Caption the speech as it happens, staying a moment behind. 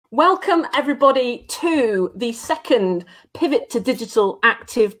Welcome, everybody, to the second Pivot to Digital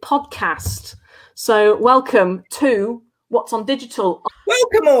Active podcast. So welcome to What's on Digital.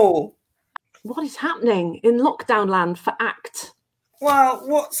 Welcome all. What is happening in lockdown land for ACT? Well,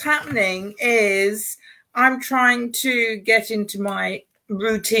 what's happening is I'm trying to get into my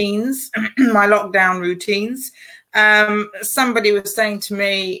routines, my lockdown routines. Somebody was saying to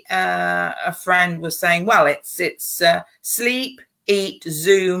me, a friend was saying, well, it's sleep, eat,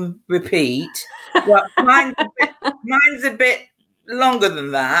 Zoom, repeat. Well, mine's a bit longer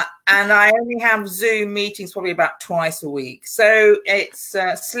than that, and I only have Zoom meetings probably about twice a week. So it's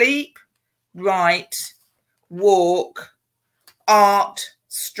sleep, write, walk, art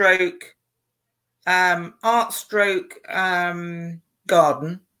stroke garden,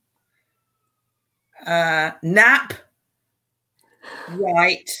 nap,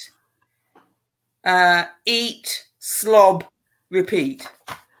 write, eat, slob, repeat.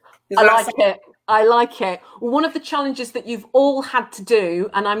 I like it. One of the challenges that you've all had to do,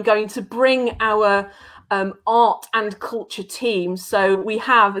 and I'm going to bring our art and culture team. So we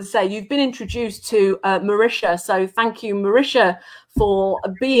have, as I say, you've been introduced to Marisha. So thank you, Marisha, for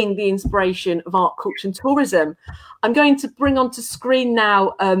being the inspiration of art, culture and tourism. I'm going to bring onto screen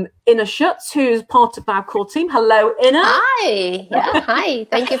now Inna Schutz, who is part of our core team. Hello, Inna. Hi. Yeah, hi.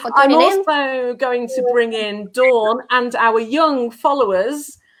 Thank you for tuning in. I'm also going to bring in Dawn and our young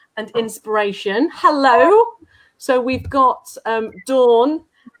followers and inspiration. Hello. So we've got Dawn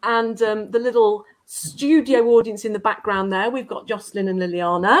and the little studio audience in the background there. We've got Jocelyn and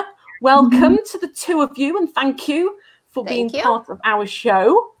Liliana. Welcome to the two of you, and thank you for being part of our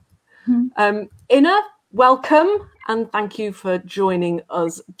show. Inna, welcome, and thank you for joining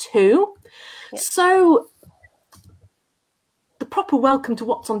us too. Yep. So, the proper welcome to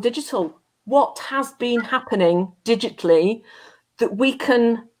What's on Digital. What has been happening digitally that we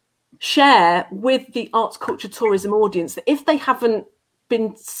can share with the arts, culture, tourism audience, that if they haven't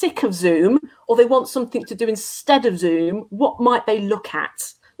been sick of Zoom or they want something to do instead of Zoom, what might they look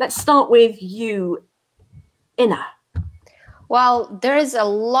at? Let's start with you, Inna. Well, there is a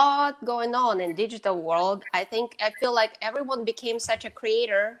lot going on in digital world. I feel like everyone became such a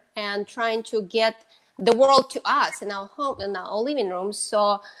creator and trying to get the world to us in our home, in our living rooms.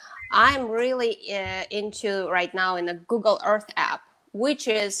 So I'm really into right now in the Google Earth app, which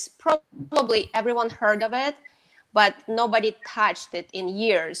is probably everyone heard of it, but nobody touched it in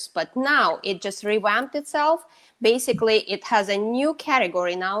years. But now it just revamped itself. Basically, it has a new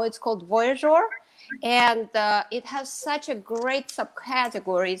category now. It's called Voyager. And it has such a great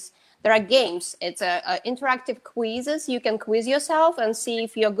subcategories. There are games. It's interactive quizzes. You can quiz yourself and see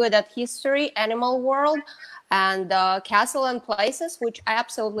if you're good at history, animal world, and castle and places, which I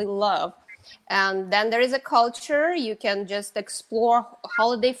absolutely love. And then there is a culture. You can just explore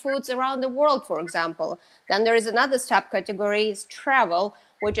holiday foods around the world, for example. Then there is another subcategory, is travel,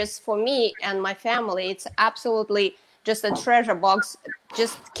 which is for me and my family. It's absolutely just a treasure box,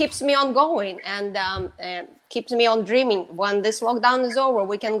 just keeps me on going and keeps me on dreaming. When this lockdown is over,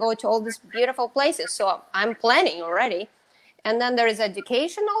 we can go to all these beautiful places. So I'm planning already. And then there is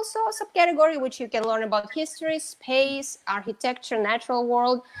education also, a subcategory, which you can learn about history, space, architecture, natural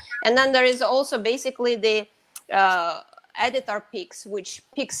world. And then there is also basically the editor picks, which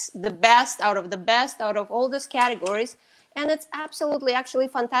picks the best out of all these categories. And it's absolutely actually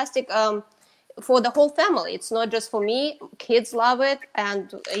fantastic for the whole family. It's not just for me. Kids love it.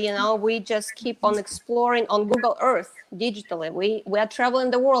 And, we just keep on exploring on Google Earth digitally. We are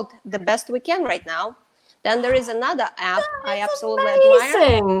traveling the world the best we can right now. Then there is another app I absolutely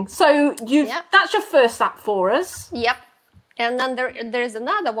admire. So that's your first app for us. Yep. And then there is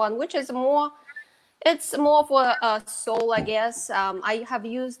another one, which is more for a soul, I guess. I have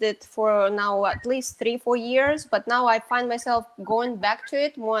used it for now at least 3-4 years, but now I find myself going back to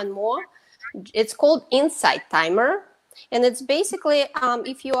it more and more. It's called Insight Timer, and it's basically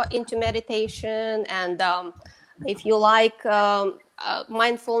if you are into meditation and if you like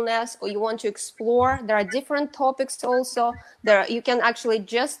mindfulness or you want to explore, there are different topics also. You can actually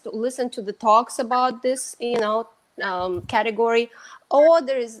just listen to the talks about this, category, or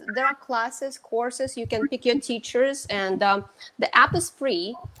there are classes, courses. You can pick your teachers, and the app is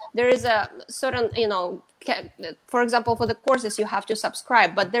free. There is a certain, for example, for the courses you have to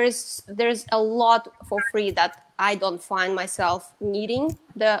subscribe, but there's a lot for free that I don't find myself needing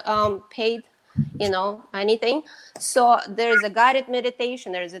the paid anything. So there is a guided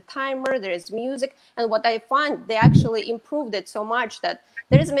meditation, there is a timer, there is music, and what I find, they actually improved it so much that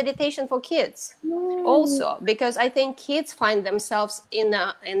there is meditation for kids also, because I think kids find themselves in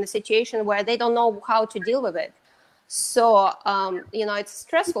a situation where they don't know how to deal with it. So, it's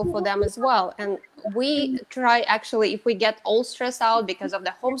stressful for them as well. And we try, actually, if we get all stressed out because of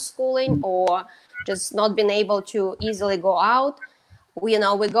the homeschooling or just not being able to easily go out, we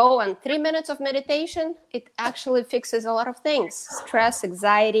go on 3 minutes of meditation. It actually fixes a lot of things, stress,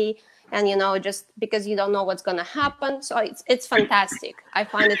 anxiety, and just because you don't know what's going to happen. So it's fantastic. I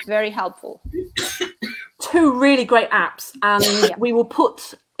find it very helpful. 2 really great apps, and we will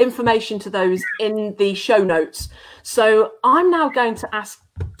put information to those in the show notes. So I'm now going to ask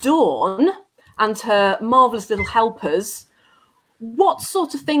Dawn and her marvelous little helpers, what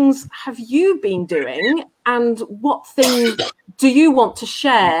sort of things have you been doing, and what things do you want to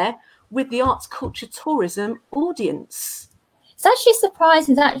share with the arts, culture, tourism audience? It's actually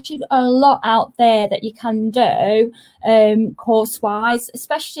surprising. There's actually a lot out there that you can do course-wise,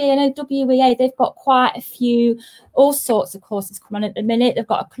 especially in a WEA. They've got quite a few, all sorts of courses coming on at the minute. They've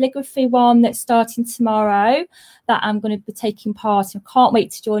got a calligraphy one that's starting tomorrow that I'm going to be taking part in. I can't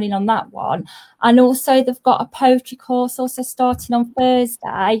wait to join in on that one. And also they've got a poetry course also starting on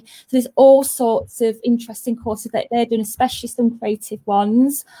Thursday. So there's all sorts of interesting courses that they're doing, especially some creative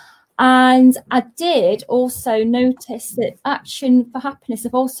ones. And I did also notice that Action for Happiness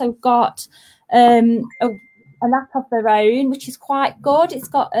have also got an app of their own, which is quite good. It's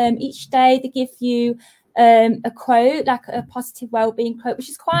got each day they give you a quote, like a positive wellbeing quote, which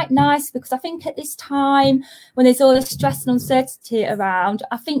is quite nice, because I think at this time when there's all the stress and uncertainty around,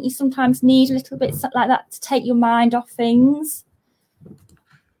 I think you sometimes need a little bit like that to take your mind off things.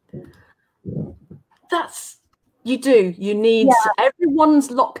 You do. You need, everyone's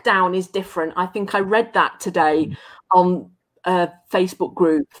lockdown is different. I think I read that today on a Facebook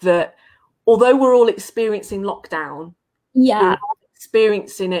group, that although we're all experiencing lockdown, we're all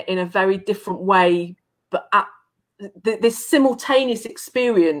experiencing it in a very different way. But this simultaneous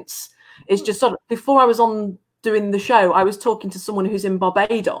experience is just sort of, before I was on doing the show, I was talking to someone who's in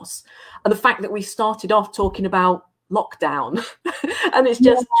Barbados, and the fact that we started off talking about lockdown and it's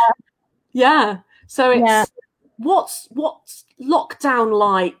just, so it's, what's lockdown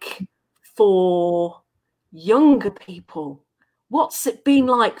like for younger people? What's it been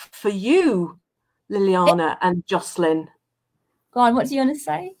like for you, Liliana and Jocelyn? Go on, what do you want to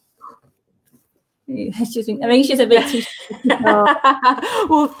say? I think she's a bit too.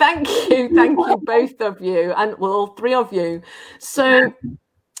 Well, thank you both of you, and all 3 of you. So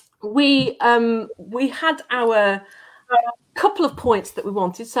we had our couple of points that we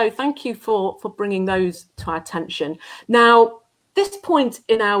wanted, so thank you for bringing those to our attention. Now, this point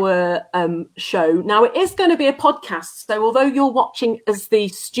in our show, now it is going to be a podcast, so although you're watching as the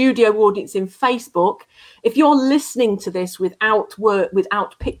studio audience in Facebook, if you're listening to this without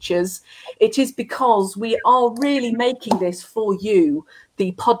pictures, it is because we are really making this for you,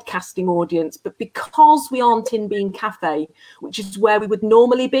 the podcasting audience. But because we aren't in Bean Cafe, which is where we would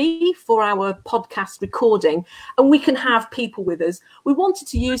normally be for our podcast recording, and we can have people with us, we wanted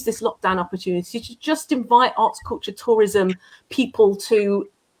to use this lockdown opportunity to just invite arts, culture, tourism people to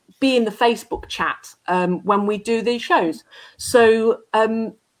be in the Facebook chat when we do these shows. So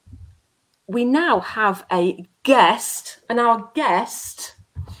we now have a guest, and our guest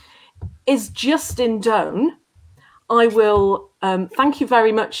is Justin Doan. I will thank you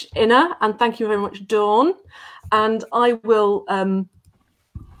very much, Inna, and thank you very much, Dawn. And I will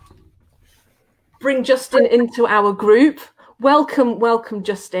bring Justin into our group. Welcome,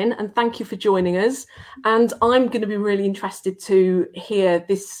 Justin, and thank you for joining us. And I'm going to be really interested to hear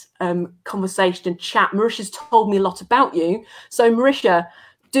this conversation and chat. Marisha's told me a lot about you. So, Marisha,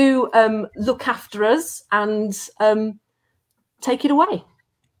 do look after us and take it away.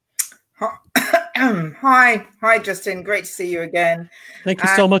 Hi, Justin. Great to see you again. Thank you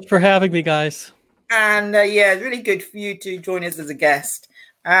so much for having me, guys. And it's really good for you to join us as a guest.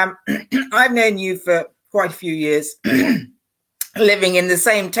 I've known you for quite a few years, living in the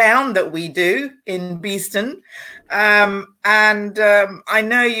same town that we do in Beeston. And I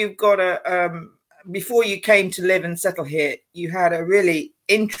know you've got before you came to live and settle here, you had a really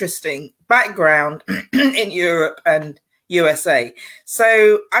interesting background in Europe and USA.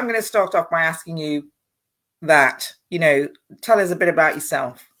 So I'm going to start off by asking you that, tell us a bit about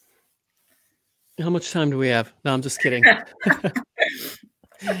yourself. How much time do we have? No, I'm just kidding.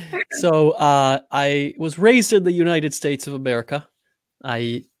 So I was raised in the United States of America.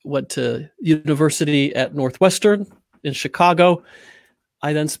 I went to university at Northwestern in Chicago.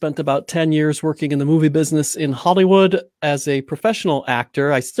 I then spent about 10 years working in the movie business in Hollywood as a professional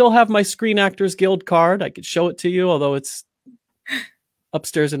actor. I still have my Screen Actors Guild card. I could show it to you, although it's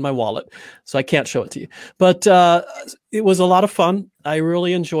upstairs in my wallet, so I can't show it to you. But it was a lot of fun. I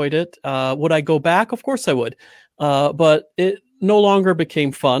really enjoyed it. Would I go back? Of course I would. but it no longer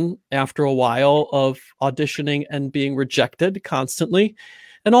became fun after a while of auditioning and being rejected constantly.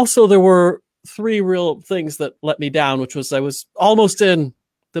 And also there were 3 real things that let me down, which was I was almost in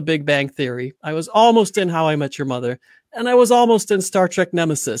The Big Bang Theory. I was almost in How I Met Your Mother. And I was almost in Star Trek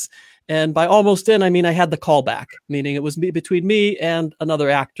Nemesis. And by almost in, I mean I had the callback, meaning it was between me and another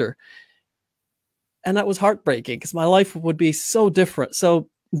actor. And that was heartbreaking because my life would be so different. So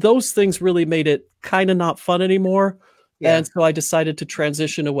those things really made it kind of not fun anymore. Yeah. And so I decided to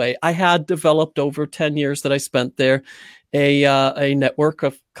transition away. I had developed over 10 years that I spent there a network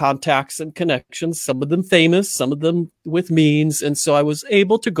of contacts and connections, some of them famous, some of them with means. And so I was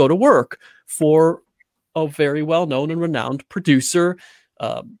able to go to work for a very well-known and renowned producer,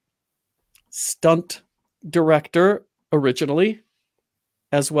 stunt director originally,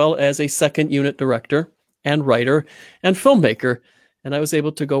 as well as a second unit director and writer and filmmaker. And I was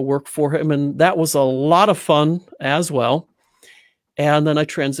able to go work for him. And that was a lot of fun as well. And then I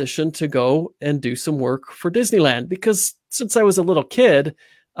transitioned to go and do some work for Disneyland because since I was a little kid,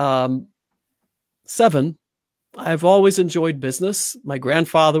 7, I've always enjoyed business. My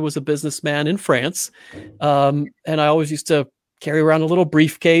grandfather was a businessman in France. And I always used to carry around a little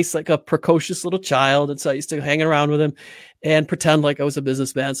briefcase like a precocious little child. And so I used to hang around with him and pretend like I was a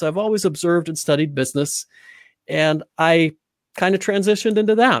businessman. So I've always observed and studied business. And I kind of transitioned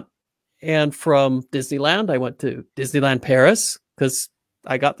into that. And from Disneyland, I went to Disneyland Paris because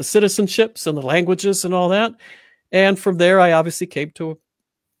I got the citizenships and the languages and all that. And from there, I obviously came to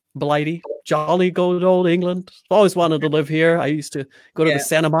Blighty, jolly good old England. Always wanted to live here. I used to go to the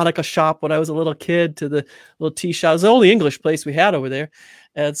Santa Monica shop when I was a little kid, to the little tea shop. It was the only English place we had over there.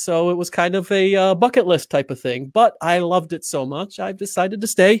 And so it was kind of a bucket list type of thing. But I loved it so much, I decided to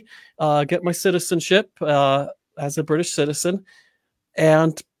stay, get my citizenship as a British citizen.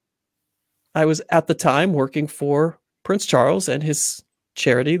 And I was at the time working for Prince Charles and his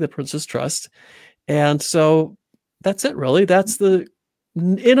charity, the Prince's Trust. And so that's it, really. That's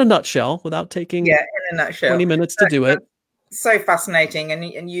in a nutshell, without taking in a nutshell 20 minutes to do it. So fascinating.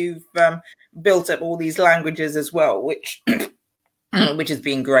 And you've built up all these languages as well, which which has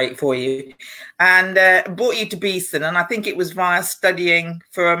been great for you, and brought you to Beeson. And I think it was via studying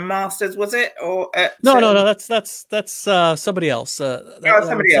for a master's, was it? Or no, that's somebody else.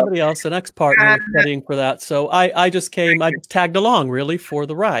 Somebody else, an ex-partner studying for that. So I just came, I just tagged along really for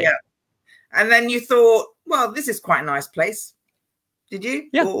the ride. Yeah. And then you thought, well, this is quite a nice place. Did you?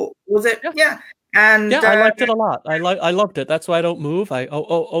 Yeah. Or was it? Yeah. And I liked it a lot. I loved it. That's why I don't move. I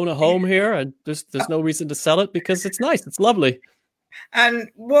own a home here, and there's no reason to sell it because it's nice. It's lovely. And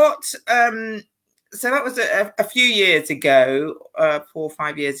what? So that was a few years ago, 4 or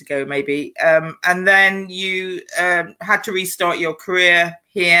 5 years ago, maybe. And then you had to restart your career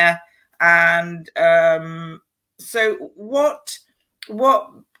here. And so, what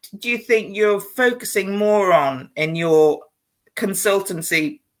do you think you're focusing more on in your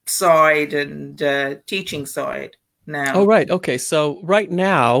consultancy side and teaching side now? Oh, right. Okay. So right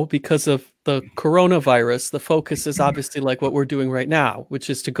now, because of the coronavirus, the focus is obviously like what we're doing right now, which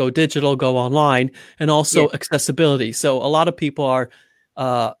is to go digital, go online, and also accessibility. So a lot of people are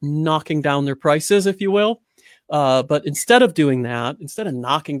knocking down their prices, if you will. But instead of doing that, instead of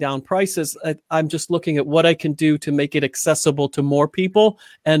knocking down prices, I'm just looking at what I can do to make it accessible to more people.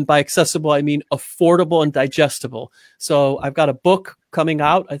 And by accessible, I mean affordable and digestible. So I've got a book coming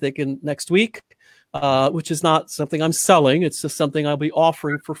out, I think, in next week, which is not something I'm selling. It's just something I'll be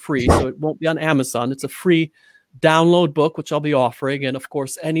offering for free. So it won't be on Amazon. It's a free download book, which I'll be offering. And of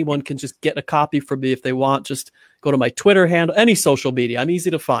course, anyone can just get a copy from me if they want. Just go to my Twitter handle, any social media. I'm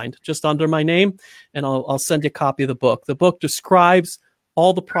easy to find, just under my name, and I'll send you a copy of the book. The book describes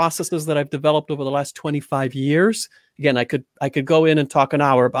all the processes that I've developed over the last 25 years. Again, I could go in and talk an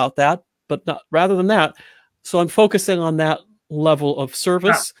hour about that, but not rather than that. So I'm focusing on that level of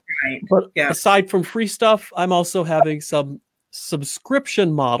service. Right. But aside from free stuff, I'm also having some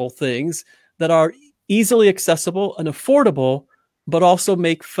subscription model things that are easily accessible and affordable, but also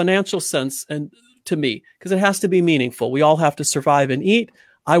make financial sense and to me, because it has to be meaningful. We all have to survive and eat.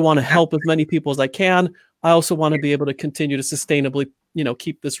 I want to help as many people as I can. I also want to be able to continue to sustainably,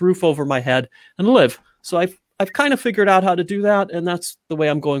 keep this roof over my head and live. So I've kind of figured out how to do that, and that's the way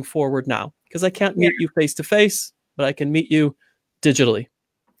I'm going forward now, because I can't meet you face to face, but I can meet you digitally.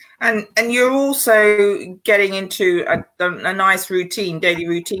 And you're also getting into a nice daily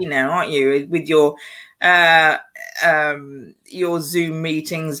routine now, aren't you? With your Zoom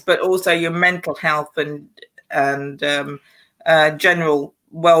meetings, but also your mental health and general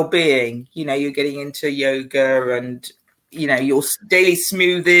well-being. You're getting into yoga and your daily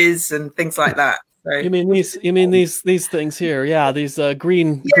smoothies and things like that. So, You mean these things here? Yeah, these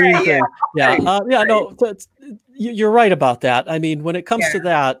green things. Yeah, no, you're right about that. I mean, when it comes to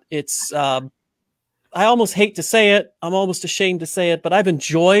that, it's I almost hate to say it. I'm almost ashamed to say it, but I've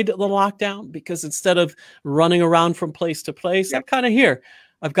enjoyed the lockdown because instead of running around from place to place, I'm kind of here.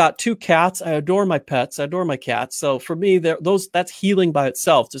 I've got 2 cats. I adore my pets. I adore my cats. So for me, that's healing by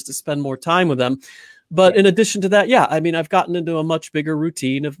itself, just to spend more time with them. But in addition to that, I mean, I've gotten into a much bigger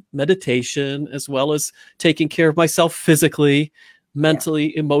routine of meditation, as well as taking care of myself physically,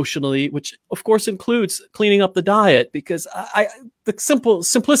 mentally, emotionally, which of course includes cleaning up the diet, because the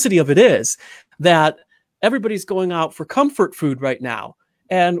simplicity of it is that everybody's going out for comfort food right now.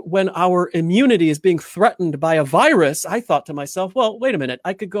 And when our immunity is being threatened by a virus, I thought to myself, well, wait a minute,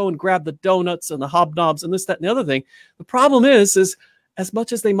 I could go and grab the donuts and the hobnobs and this, that, and the other thing. The problem is as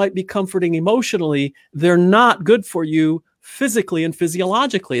much as they might be comforting emotionally, they're not good for you physically and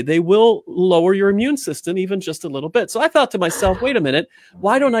physiologically. They will lower your immune system even just a little bit. So I thought to myself, wait a minute,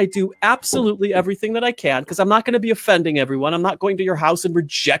 why don't I do absolutely everything that I can? Because I'm not going to be offending everyone. I'm not going to your house and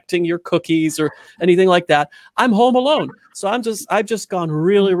rejecting your cookies or anything like that. I'm home alone. So I've just gone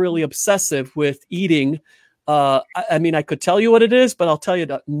really, really obsessive with eating. I mean, I could tell you what it is, but I'll tell you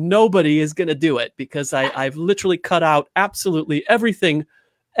that nobody is going to do it, because I've literally cut out absolutely everything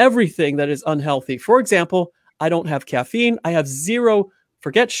that is unhealthy. For example, I don't have caffeine. I have zero,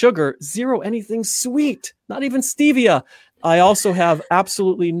 forget sugar, zero anything sweet, not even stevia. I also have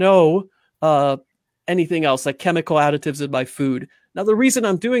absolutely no anything else, like chemical additives in my food. Now, the reason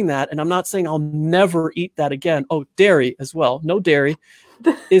I'm doing that, and I'm not saying I'll never eat that again. Oh, dairy as well. No dairy.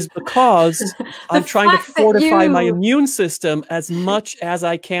 Is because I'm trying to fortify my immune system as much as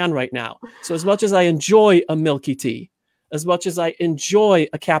I can right now. So as much as I enjoy a milky tea, as much as I enjoy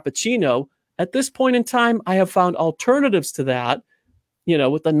a cappuccino, at this point in time, I have found alternatives to that,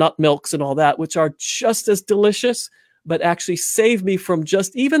 with the nut milks and all that, which are just as delicious, but actually save me from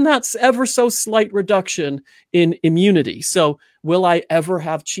just even that ever so slight reduction in immunity. So will I ever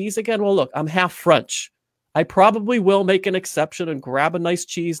have cheese again? Well, look, I'm half French. I probably will make an exception and grab a nice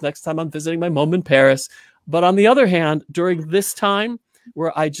cheese next time I'm visiting my mom in Paris. But on the other hand, during this time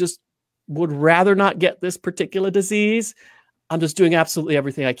where I just would rather not get this particular disease, I'm just doing absolutely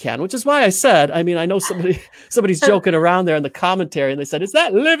everything I can, which is why I said, I mean, I know somebody's joking around there in the commentary and they said, is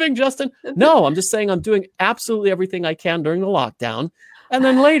that living, Justin? No, I'm just saying I'm doing absolutely everything I can during the lockdown. And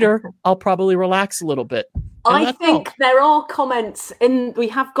then later, I'll probably relax a little bit. I think there are comments we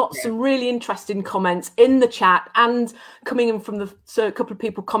have got some really interesting comments in the chat and coming in from a couple of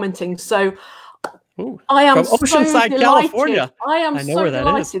people commenting. So I am from Oceanside, delighted. California. I am so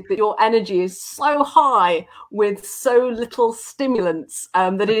delighted that your energy is so high with so little stimulants,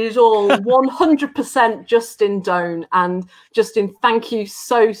 that it is all 100% Justin Doan. And Justin, thank you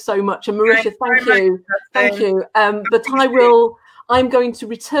so much. And Marisha, thank you. But I'm going to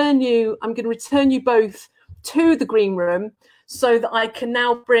return you. I'm going to return you both to the green room so that I can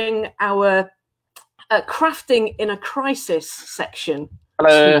now bring our crafting in a crisis section.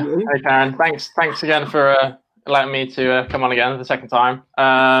 Hello, hey Karen. Thanks again for allowing me to come on again the second time.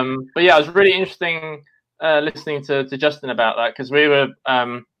 But yeah, it was really interesting listening to Justin about that, because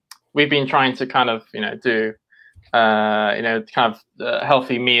we've been trying to kind of do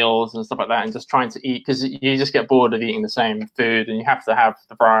healthy meals and stuff like that, and just trying to eat, because you just get bored of eating the same food and you have to have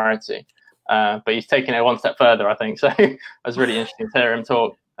the variety. But he's taken it one step further, I think. So it was really interesting to hear him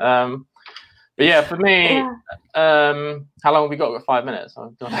talk. But yeah, for me, how long have we got? We've got 5 minutes.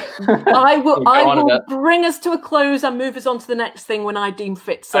 I will bring us to a close and move us on to the next thing when I deem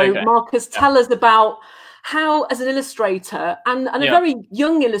fit. So okay. Marcus, tell us about how, as an illustrator and a very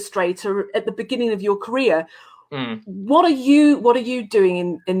young illustrator at the beginning of your career, what are you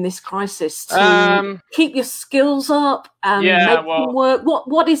doing in this crisis to keep your skills up and make them work?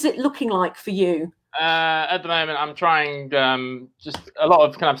 What is it looking like for you? At the moment, I'm trying just a lot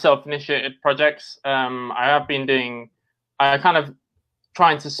of kind of self-initiated projects. I have been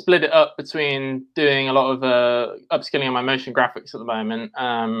trying to split it up between doing a lot of upskilling on my motion graphics at the moment,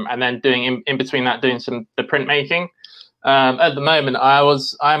 and then doing in between that doing the printmaking. At the moment,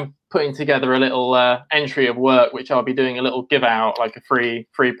 I'm putting together a little entry of work which I'll be doing a little give out, like a free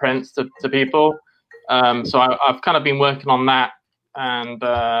prints to people. So I've kind of been working on that, and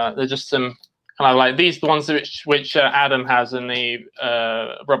there's just some kind of like the ones which Adam has in the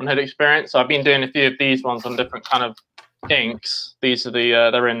Robin Hood experience. So I've been doing a few of these ones on different kind of inks. These are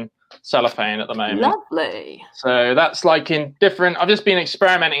they're in cellophane at the moment. Lovely. So that's like in different. I've just been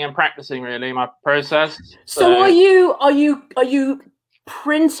experimenting and practicing really my process. So are you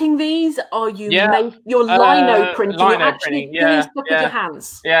printing these? Are you your lino lino printing? Lino You're actually printing, doing stuff with your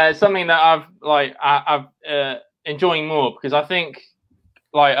hands. Yeah, it's something that I've enjoying more, because I think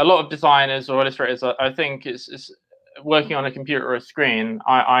like a lot of designers or illustrators, I think it's working on a computer or a screen.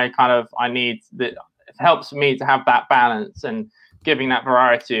 I need that. It helps me to have that balance and giving that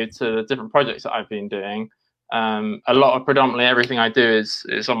variety to the different projects that I've been doing. Predominantly everything I do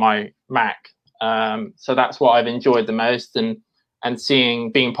is on my Mac. So that's what I've enjoyed the most, and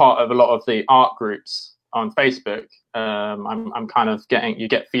being part of a lot of the art groups on Facebook. I'm kind of you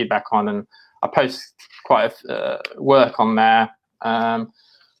get feedback on, and I post quite a work on there.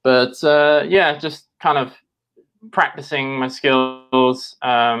 Just kind of practicing my skills,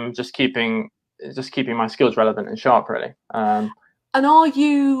 just keeping my skills relevant and sharp, really. And are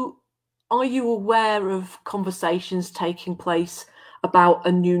you aware of conversations taking place about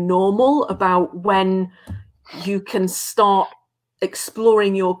a new normal, about when you can start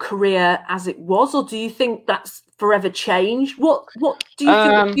exploring your career as it was, or do you think that's forever changed? What do you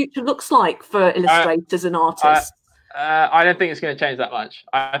think the future looks like for illustrators and artists? I don't think it's going to change that much.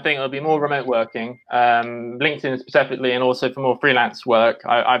 I think it'll be more remote working, LinkedIn specifically, and also for more freelance work.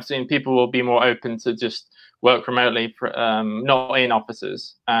 I've seen people will be more open to just work remotely, not in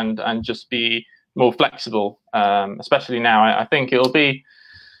offices, and just be more flexible, especially now. I think there'll be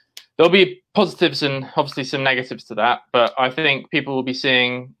positives and obviously some negatives to that, but I think people will be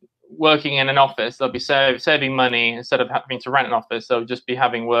seeing working in an office, they'll be saving money. Instead of having to rent an office, they'll just be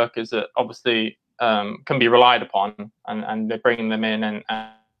having workers that obviously can be relied upon, and they're bringing them in, and I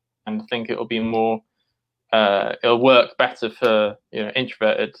think it'll be more it'll work better for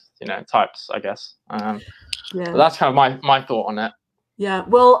introverted types, I guess. But that's kind of my thought on it. Yeah,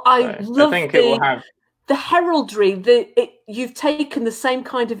 well, I think it will have the heraldry. You've taken the same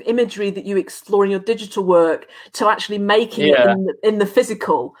kind of imagery that you explore in your digital work to actually making it in the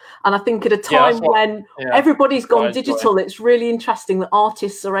physical. And I think at a time when everybody's gone digital, it's really interesting that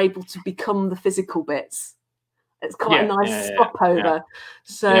artists are able to become the physical bits. It's quite a nice stopover.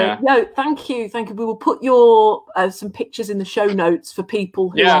 So, thank you. We will put your some pictures in the show notes for people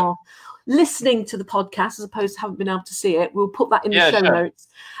who are listening to the podcast as opposed to haven't been able to see it. We'll put that in the show notes,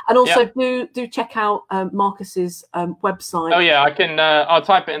 and also do check out Marcus's website. Oh yeah, I can. I'll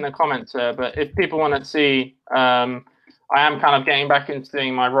type it in the comments. But if people want to see, I am kind of getting back into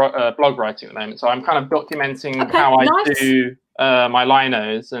doing my blog writing at the moment. So I'm kind of documenting how I do my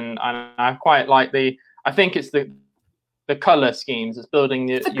linos, and I quite like I think it's the color schemes. It's building.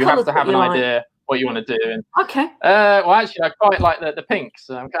 You have to have an idea what you want to do. And, well, actually, I quite like the pinks.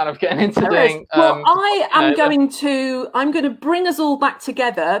 So I'm kind of getting into doing. Well, I'm going to bring us all back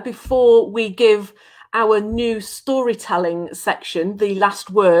together before we give our new storytelling section the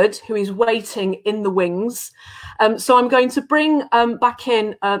last word, who is waiting in the wings. So I'm going to bring back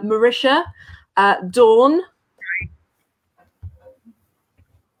in Marisha, Dawn.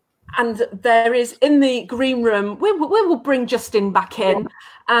 And there is in the green room, we will bring Justin back in.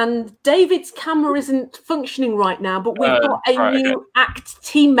 And David's camera isn't functioning right now, but we've got a new ACT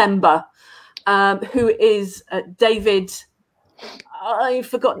team member who is David. I've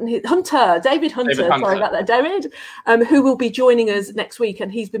forgotten his David Hunter. Sorry about that, David, who will be joining us next week. And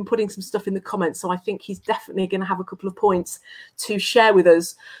he's been putting some stuff in the comments. So I think he's definitely going to have a couple of points to share with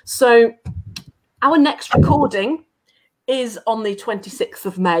us. So our next recording is on the 26th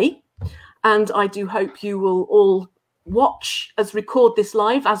of May, and I do hope you will all watch us record this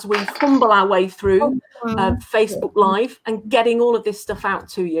live as we fumble our way through Facebook Live and getting all of this stuff out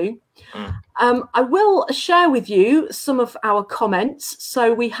to you. I will share with you some of our comments.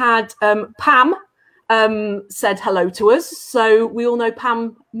 So we had Pam said hello to us, so we all know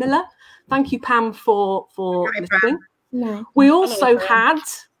Pam Miller. Thank you, Pam, for listening. No. We also had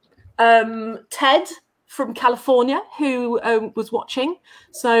Ted from California who was watching.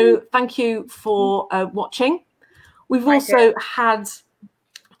 So thank you for watching. We've also had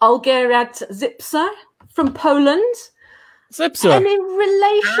Olgerat Zipsa from Poland. Zipsa. Any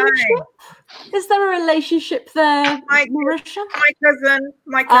relationship? Is there a relationship there, Marisha?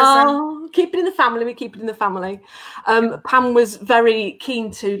 My cousin. Oh, keep it in the family. We keep it in the family. Pam was very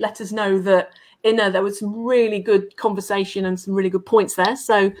keen to let us know that there was some really good conversation and some really good points there.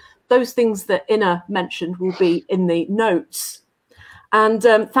 So those things that Inna mentioned will be in the notes. And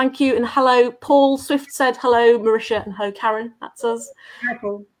thank you and hello. Paul Swift said hello, Marisha, and hello, Karen. That's us. Hi,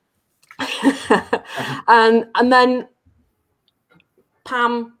 Paul. and then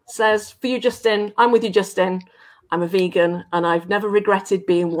Pam says, for you, Justin, I'm with you, Justin. I'm a vegan and I've never regretted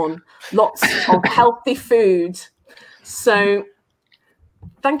being one. Lots of healthy food. So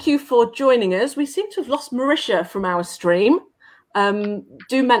thank you for joining us. We seem to have lost Marisha from our stream.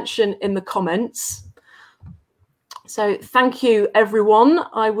 do mention in the comments. So thank you, everyone.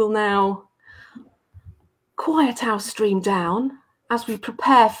 I will now quiet our stream down as we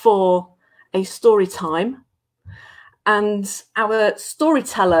prepare for a story time. And our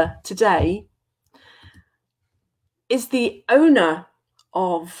storyteller today is the owner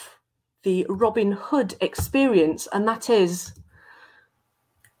of the Robin Hood experience, and that is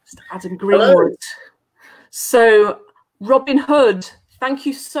Mr. Adam Greenwood. Hello. So, Robin Hood, thank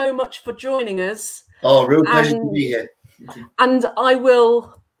you so much for joining us. Oh, real pleasure to be here. And I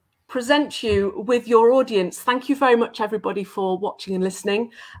will present you with your audience. Thank you very much, everybody, for watching and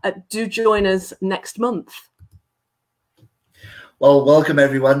listening. Do join us next month. Well, welcome,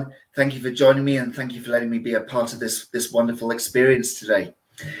 everyone. Thank you for joining me, and thank you for letting me be a part of this wonderful experience today.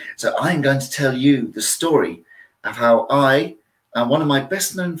 So I'm going to tell you the story of how I and one of my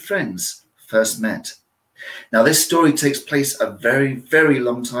best-known friends first met. Now, this story takes place a very, very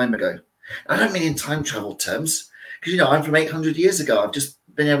long time ago. I don't mean in time travel terms, because, I'm from 800 years ago. I've just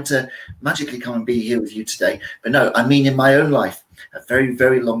been able to magically come and be here with you today. But no, I mean in my own life, a very,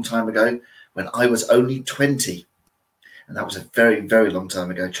 very long time ago when I was only 20. And that was a very, very long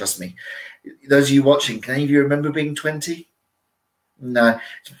time ago, trust me. Those of you watching, can any of you remember being 20? No,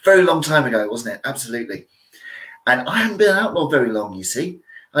 it's a very long time ago, wasn't it? Absolutely. And I hadn't been an outlaw very long, you see.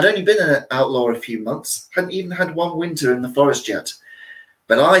 I'd only been an outlaw a few months, hadn't even had one winter in the forest yet.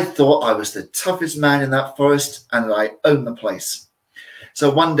 But I thought I was the toughest man in that forest and that I owned the place. So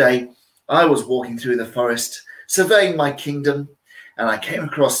one day, I was walking through the forest, surveying my kingdom, and I came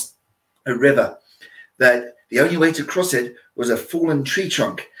across a river that the only way to cross it was a fallen tree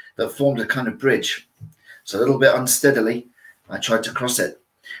trunk that formed a kind of bridge. So a little bit unsteadily, I tried to cross it.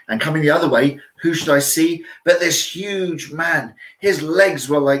 And coming the other way, who should I see but this huge man? His legs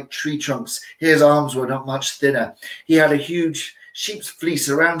were like tree trunks. His arms were not much thinner. He had a huge sheep's fleece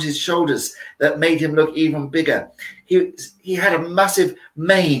around his shoulders that made him look even bigger. He had a massive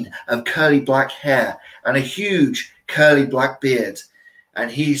mane of curly black hair and a huge curly black beard. And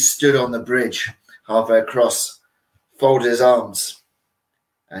he stood on the bridge halfway across, folded his arms,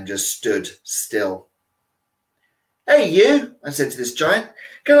 and just stood still. "Hey, you," I said to this giant,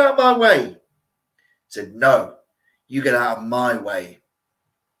 "get out of my way." He said, "No, you get out of my way."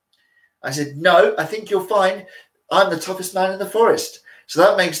 I said, "No, I think you'll find I'm the toughest man in the forest. So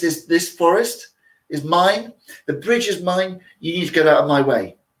that makes this forest is mine. The bridge is mine. You need to get out of my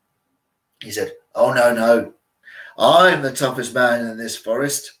way." He said, "Oh, no. I'm the toughest man in this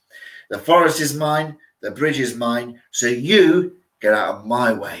forest. The forest is mine. The bridge is mine. So you get out of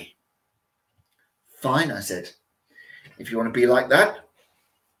my way." "Fine," I said. "If you want to be like that,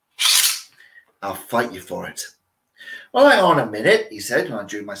 I'll fight you for it." "Well, hang on a minute," he said, when I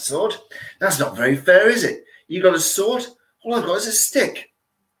drew my sword. "That's not very fair, is it? You got a sword? All I've got is a stick."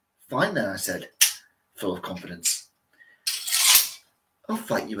 "Fine then," I said, full of confidence. "I'll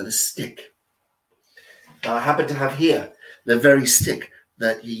fight you with a stick." Now, I happen to have here the very stick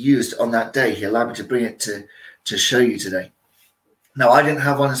that he used on that day. He allowed me to bring it to show you today. Now, I didn't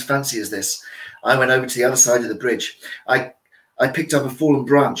have one as fancy as this. I went over to the other side of the bridge. I picked up a fallen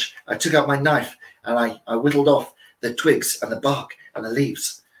branch. I took out my knife and I whittled off the twigs and the bark and the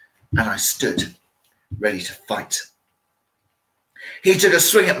leaves. And I stood ready to fight. He took a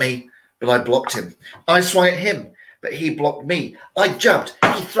swing at me, but I blocked him. I swung at him, but he blocked me. I jumped,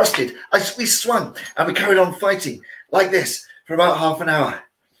 he thrusted, we swung, and we carried on fighting like this for about half an hour.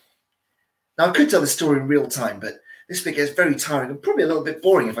 Now, I could tell the story in real time, but this bit gets very tiring and probably a little bit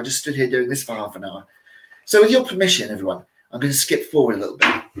boring if I just stood here doing this for half an hour. So with your permission, everyone, I'm going to skip forward a little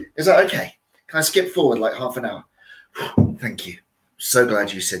bit. Is that okay? Can I skip forward like half an hour? Thank you. So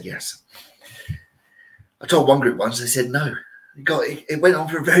glad you said yes. I told one group once, they said no. It went on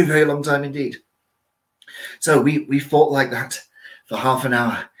for a very, very long time indeed. So we fought like that for half an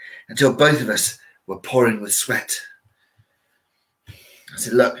hour until both of us were pouring with sweat. I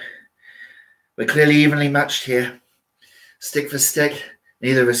said, "Look, we're clearly evenly matched here. Stick for stick,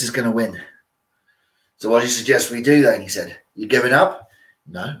 neither of us is going to win. So what do you suggest we do then?" He said. "You giving up?"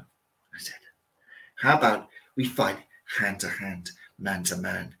 "No," I said. "How about we fight hand to hand, man to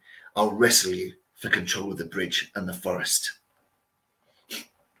man? I'll wrestle you for control of the bridge and the forest."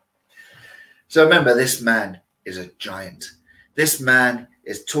 So remember, this man is a giant. This man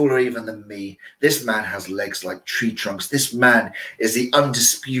is taller even than me. This man has legs like tree trunks. This man is the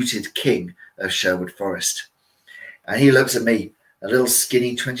undisputed king of Sherwood Forest. And he looks at me, a little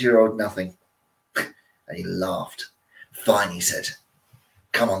skinny 20-year-old nothing. And he laughed. "Fine," he said.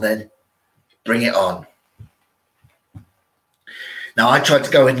 "Come on then, bring it on." Now, I tried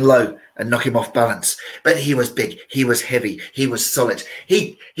to go in low and knock him off balance, but he was big, he was heavy, he was solid.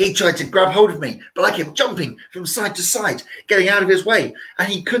 He tried to grab hold of me, but I kept jumping from side to side, getting out of his way, and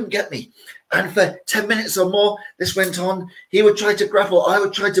he couldn't get me. And for 10 minutes or more, this went on. He would try to grapple, I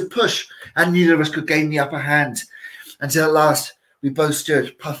would try to push, and neither of us could gain the upper hand, until at last we both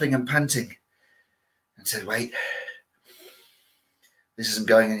stood puffing and panting and said, wait, this isn't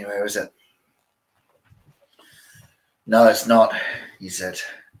going anywhere, is it? No, it's not, he said.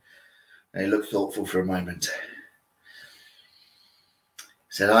 And he looked thoughtful for a moment. He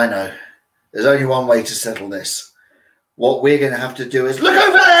said, I know. There's only one way to settle this. What we're going to have to do is look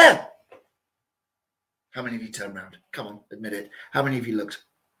over there! How many of you turned around? Come on, admit it. How many of you looked?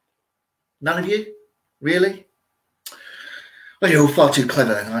 None of you? Really? Well, you're all far too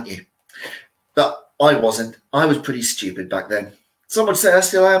clever then, aren't you? But I wasn't. I was pretty stupid back then. Some would say I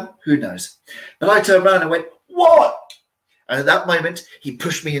still am. Who knows? But I turned around and went, what? And at that moment, he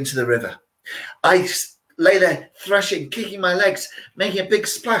pushed me into the river. I lay there thrashing, kicking my legs, making a big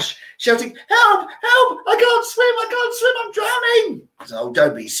splash, shouting, help, help, I can't swim, I'm drowning. So, oh,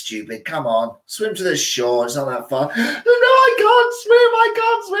 don't be stupid, come on, swim to the shore, it's not that far. No, I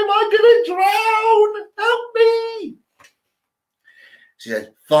can't swim, I'm going to drown, help me. She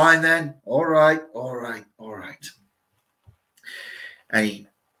said, fine then, all right. And he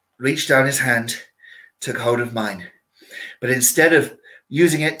reached down his hand, took hold of mine. But instead of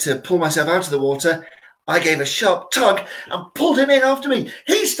using it to pull myself out of the water, I gave a sharp tug and pulled him in after me.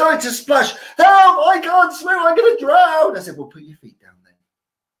 He started to splash. Help! I can't swim. I'm going to drown. I said, well, put your feet down then.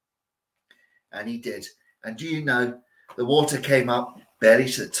 And he did. And do you know, the water came up barely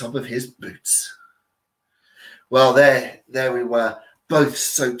to the top of his boots. Well, there we were, both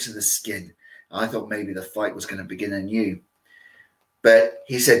soaked to the skin. I thought maybe the fight was going to begin anew. But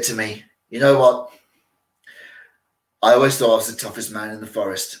he said to me, you know what? I always thought I was the toughest man in the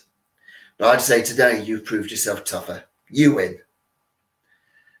forest. But I'd say today you've proved yourself tougher. You win.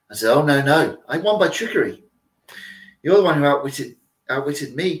 I said, oh, no. I won by trickery. You're the one who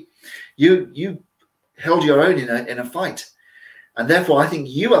outwitted me. You held your own in a fight. And therefore, I think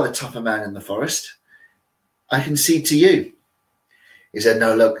you are the tougher man in the forest. I concede to you. He said,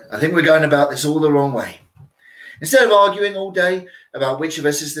 no, look, I think we're going about this all the wrong way. Instead of arguing all day about which of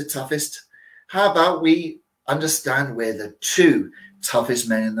us is the toughest, how about we understand we're the two toughest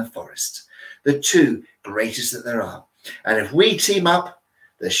men in the forest, the two greatest that there are. And if we team up,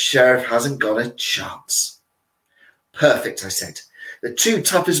 the sheriff hasn't got a chance. Perfect, I said. The two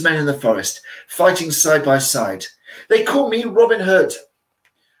toughest men in the forest, fighting side by side. They call me Robin Hood.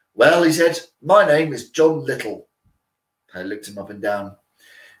 Well, he said, my name is John Little. I looked him up and down.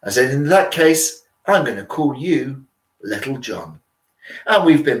 I said, in that case, I'm going to call you Little John. And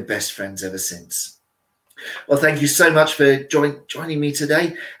we've been best friends ever since. Well, thank you so much for joining me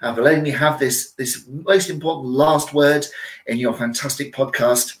today and for letting me have this most important last word in your fantastic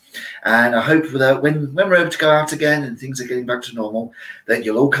podcast. And I hope that when we're able to go out again and things are getting back to normal, that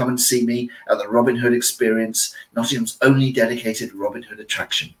you'll all come and see me at the Robin Hood Experience, Nottingham's only dedicated Robin Hood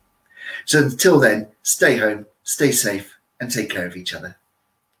attraction. So until then, stay home, stay safe, and take care of each other.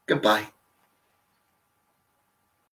 Goodbye.